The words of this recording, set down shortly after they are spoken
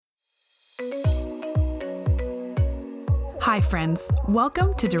Hi, friends.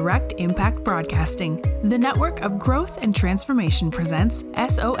 Welcome to Direct Impact Broadcasting. The network of growth and transformation presents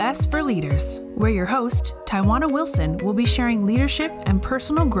SOS for Leaders, where your host, Tywana Wilson, will be sharing leadership and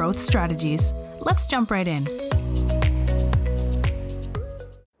personal growth strategies. Let's jump right in.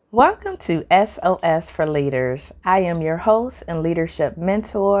 Welcome to SOS for Leaders. I am your host and leadership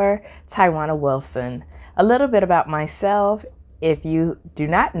mentor, Tywana Wilson. A little bit about myself. If you do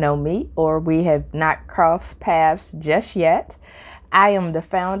not know me or we have not crossed paths just yet, I am the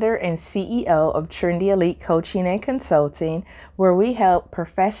founder and CEO of Trinity Elite Coaching and Consulting, where we help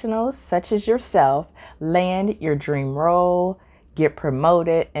professionals such as yourself land your dream role, get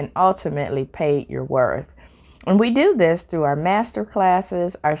promoted, and ultimately pay your worth. And we do this through our master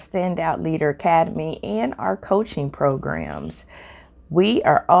classes, our Standout Leader Academy, and our coaching programs. We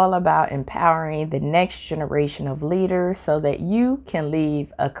are all about empowering the next generation of leaders so that you can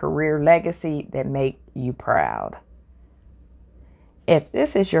leave a career legacy that makes you proud. If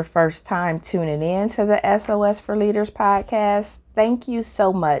this is your first time tuning in to the SOS for Leaders podcast, thank you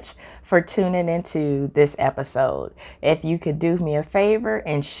so much for tuning into this episode. If you could do me a favor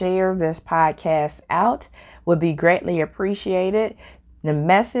and share this podcast out, would be greatly appreciated. The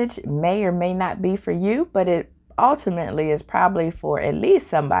message may or may not be for you, but it ultimately is probably for at least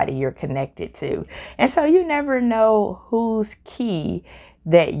somebody you're connected to. And so you never know whose key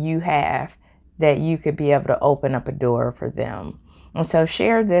that you have that you could be able to open up a door for them. And so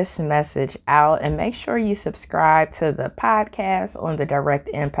share this message out and make sure you subscribe to the podcast on the Direct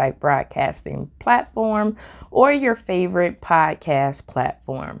Impact Broadcasting platform or your favorite podcast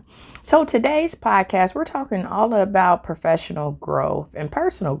platform. So today's podcast, we're talking all about professional growth and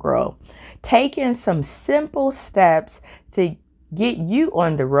personal growth, taking some simple steps to get you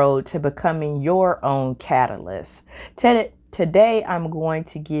on the road to becoming your own catalyst. Today, I'm going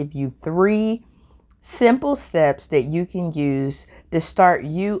to give you 3 simple steps that you can use to start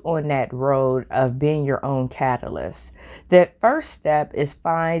you on that road of being your own catalyst. The first step is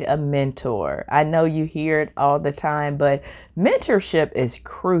find a mentor. I know you hear it all the time, but mentorship is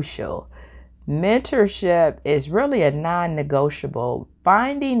crucial. Mentorship is really a non-negotiable.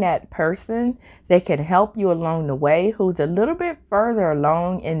 Finding that person that can help you along the way, who's a little bit further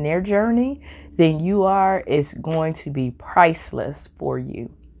along in their journey than you are, is going to be priceless for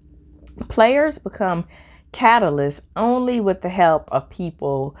you. Players become catalysts only with the help of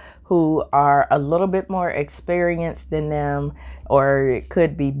people who are a little bit more experienced than them, or it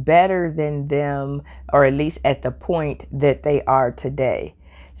could be better than them, or at least at the point that they are today.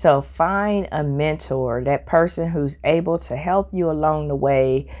 So find a mentor, that person who's able to help you along the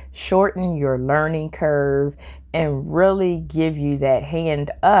way, shorten your learning curve, and really give you that hand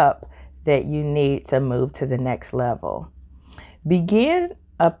up that you need to move to the next level. Begin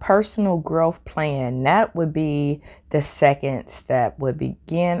a personal growth plan. That would be the second step, would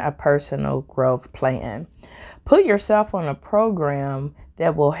begin a personal growth plan. Put yourself on a program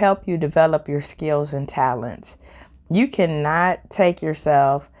that will help you develop your skills and talents. You cannot take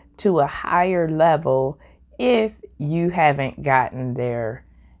yourself to a higher level if you haven't gotten there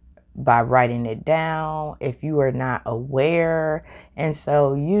by writing it down, if you are not aware. And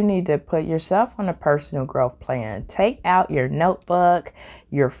so you need to put yourself on a personal growth plan. Take out your notebook,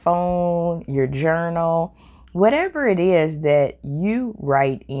 your phone, your journal, whatever it is that you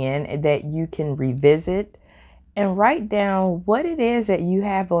write in that you can revisit, and write down what it is that you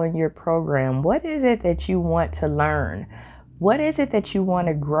have on your program. What is it that you want to learn? What is it that you want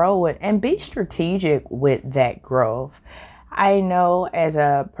to grow with? And be strategic with that growth. I know as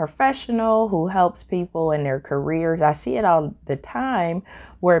a professional who helps people in their careers, I see it all the time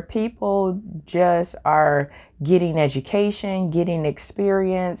where people just are getting education, getting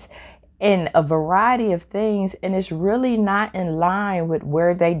experience in a variety of things, and it's really not in line with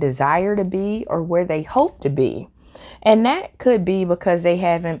where they desire to be or where they hope to be. And that could be because they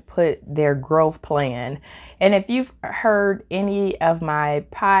haven't put their growth plan. And if you've heard any of my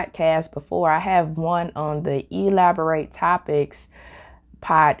podcasts before, I have one on the Elaborate Topics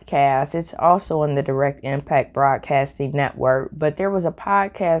podcast. It's also on the Direct Impact Broadcasting Network. But there was a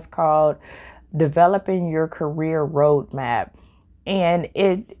podcast called Developing Your Career Roadmap. And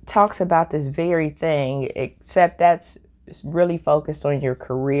it talks about this very thing, except that's really focused on your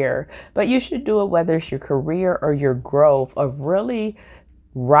career. But you should do it whether it's your career or your growth, of really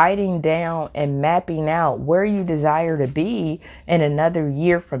writing down and mapping out where you desire to be in another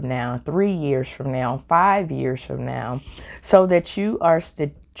year from now, 3 years from now, 5 years from now, so that you are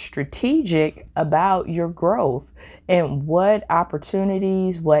strategic about your growth and what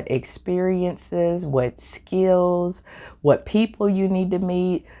opportunities, what experiences, what skills, what people you need to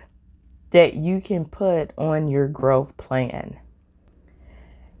meet, that you can put on your growth plan?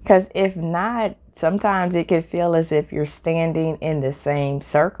 Because if not, sometimes it can feel as if you're standing in the same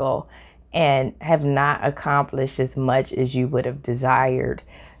circle and have not accomplished as much as you would have desired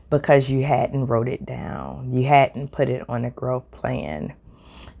because you hadn't wrote it down. You hadn't put it on a growth plan.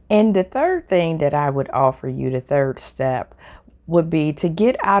 And the third thing that I would offer you, the third step, would be to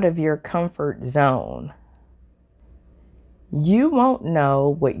get out of your comfort zone. You won't know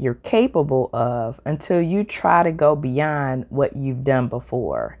what you're capable of until you try to go beyond what you've done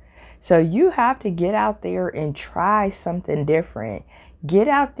before. So you have to get out there and try something different. Get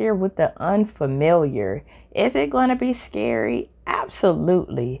out there with the unfamiliar. Is it going to be scary?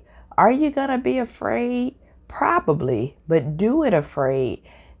 Absolutely. Are you going to be afraid? Probably, but do it afraid.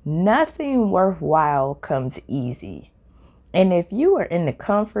 Nothing worthwhile comes easy. And if you are in the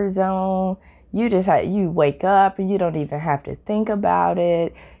comfort zone, you wake up and you don't even have to think about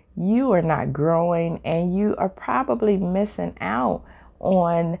it. You are not growing, and you are probably missing out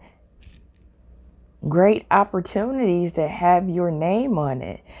on great opportunities that have your name on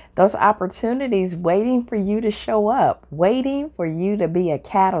it. Those opportunities waiting for you to show up, waiting for you to be a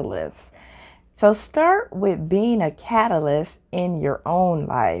catalyst. So start with being a catalyst in your own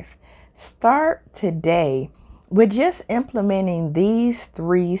life. Start today with just implementing these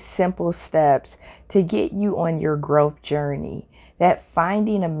 3 simple steps to get you on your growth journey. That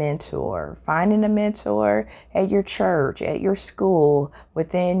finding a mentor at your church, at your school,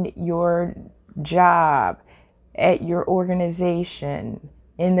 within your job, at your organization,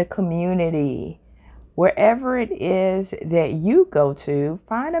 in the community, wherever it is that you go to,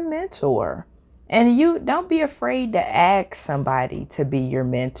 find a mentor. And you don't be afraid to ask somebody to be your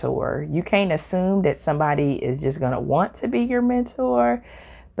mentor. You can't assume that somebody is just going to want to be your mentor,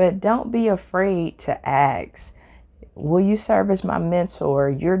 but don't be afraid to ask. Will you serve as my mentor?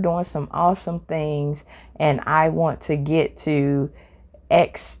 You're doing some awesome things, and I want to get to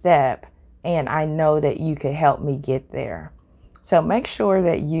X step, and I know that you could help me get there. So make sure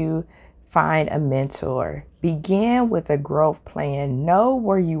that you find a mentor. Begin with a growth plan. Know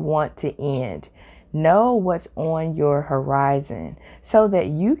where you want to end. Know what's on your horizon so that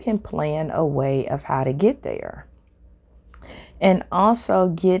you can plan a way of how to get there. And also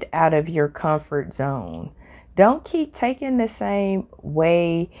get out of your comfort zone. Don't keep taking the same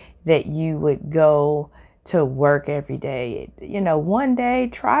way that you would go to work every day. One day,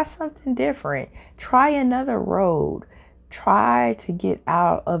 try something different. Try another road. Try to get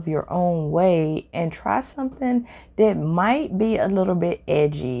out of your own way and try something that might be a little bit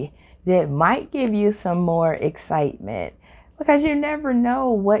edgy, that might give you some more excitement, because you never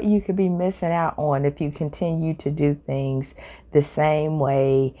know what you could be missing out on if you continue to do things the same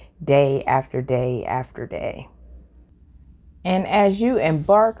way day after day after day. And as you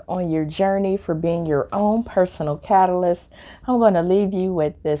embark on your journey for being your own personal catalyst, I'm going to leave you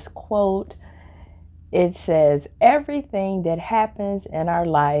with this quote. It says, everything that happens in our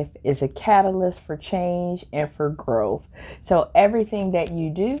life is a catalyst for change and for growth. So everything that you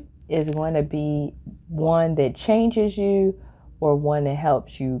do is going to be one that changes you or one that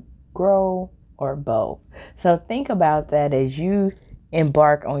helps you grow, or both. So think about that as you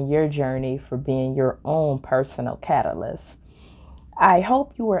embark on your journey for being your own personal catalyst. I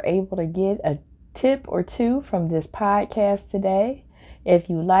hope you were able to get a tip or two from this podcast today. If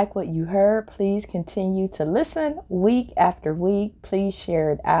you like what you heard, please continue to listen week after week. Please share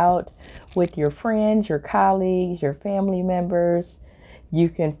it out with your friends, your colleagues, your family members. You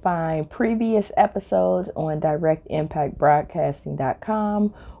can find previous episodes on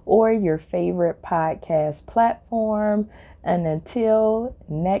directimpactbroadcasting.com or your favorite podcast platform. And until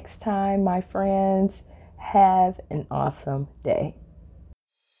next time, my friends, have an awesome day.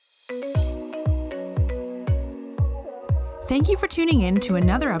 Thank you for tuning in to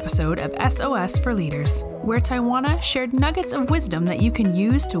another episode of SOS for Leaders, where Taiwana shared nuggets of wisdom that you can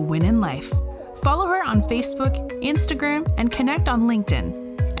use to win in life. Follow her on Facebook, Instagram, and connect on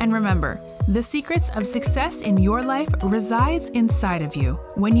LinkedIn. And remember, the secrets of success in your life resides inside of you.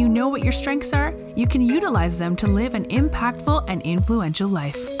 When you know what your strengths are, you can utilize them to live an impactful and influential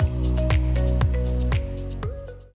life.